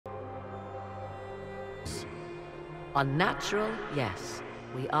Unnatural, yes.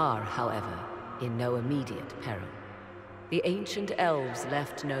 We are, however, in no immediate peril. The ancient elves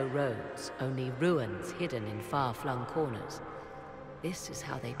left no roads, only ruins hidden in far-flung corners. This is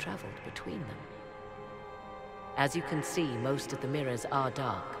how they traveled between them. As you can see, most of the mirrors are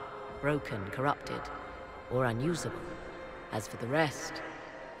dark, broken, corrupted, or unusable. As for the rest,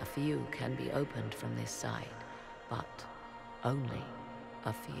 a few can be opened from this side, but only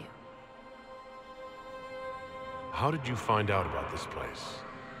a few. How did you find out about this place?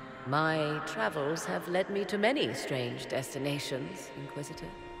 My travels have led me to many strange destinations, Inquisitor.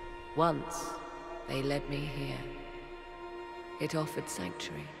 Once, they led me here. It offered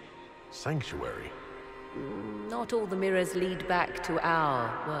sanctuary. Sanctuary? Not all the mirrors lead back to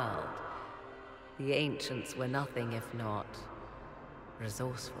our world. The ancients were nothing if not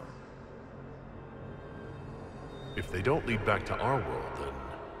resourceful. If they don't lead back to our world, then...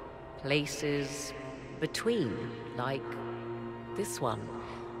 Places between, like this one.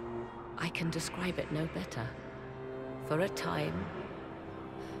 I can describe it no better. For a time,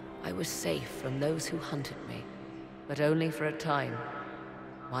 I was safe from those who hunted me, but only for a time.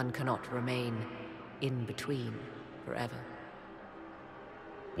 One cannot remain in between forever.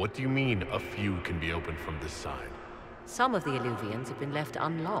 What do you mean, a few can be opened from this side? Some of the Illuvians have been left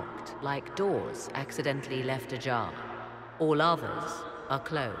unlocked, like doors accidentally left ajar. All others are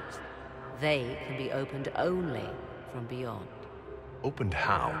closed. They can be opened only from beyond. Opened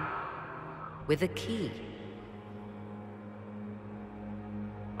how? With a key.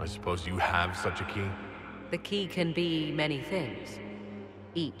 I suppose you have such a key? The key can be many things.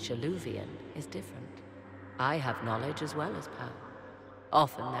 Each Illuvian is different. I have knowledge as well as power.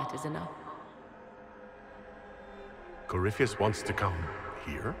 Often that is enough. Corypheus wants to come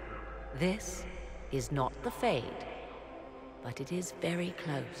here? This is not the Fade, but it is very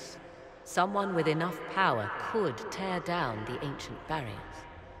close. Someone with enough power could tear down the ancient barriers.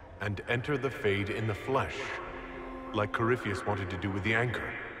 And enter the Fade in the flesh, like Corypheus wanted to do with the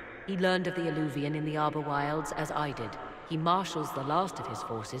Anchor. He learned of the Illuvian in the Arbor Wilds as I did. He marshals the last of his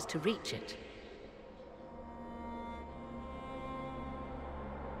forces to reach it.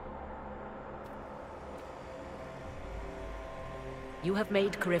 You have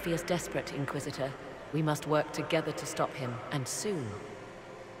made Corypheus desperate, Inquisitor. We must work together to stop him, and soon.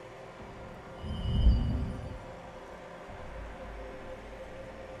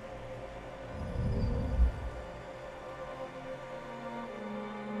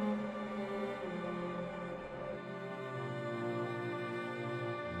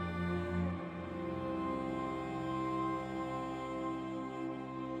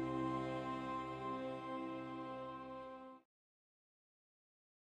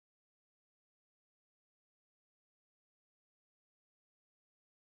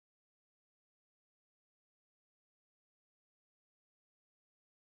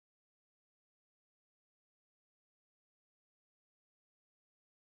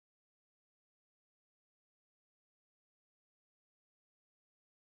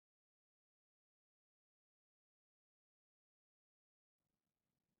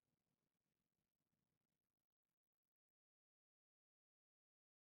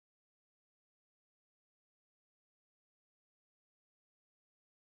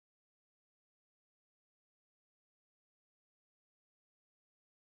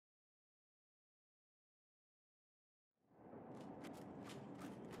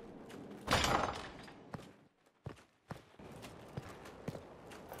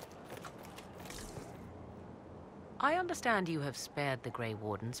 I understand you have spared the Grey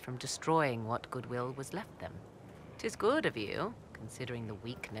Wardens from destroying what goodwill was left them. 'Tis good of you, considering the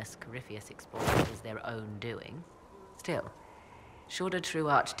weakness Corypheus exploited is their own doing. Still, should a true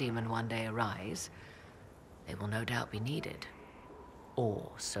archdemon one day arise, they will no doubt be needed.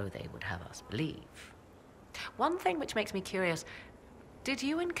 Or so they would have us believe. One thing which makes me curious, did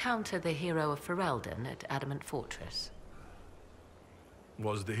you encounter the hero of Ferelden at Adamant Fortress?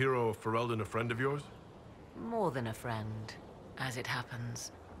 Was the hero of Ferelden a friend of yours? More than a friend, as it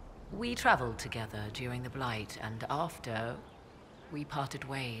happens. We traveled together during the Blight, and after, we parted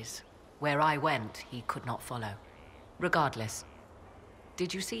ways. Where I went, he could not follow. Regardless,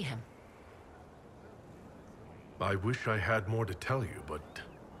 did you see him? I wish I had more to tell you, but...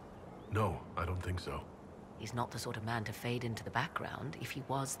 no, I don't think so. He's not the sort of man to fade into the background. If he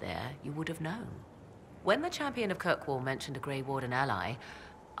was there, you would have known. When the champion of Kirkwall mentioned a Grey Warden ally,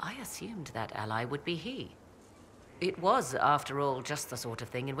 I assumed that ally would be he. It was, after all, just the sort of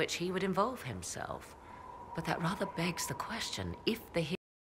thing in which he would involve himself. But that rather begs the question, if the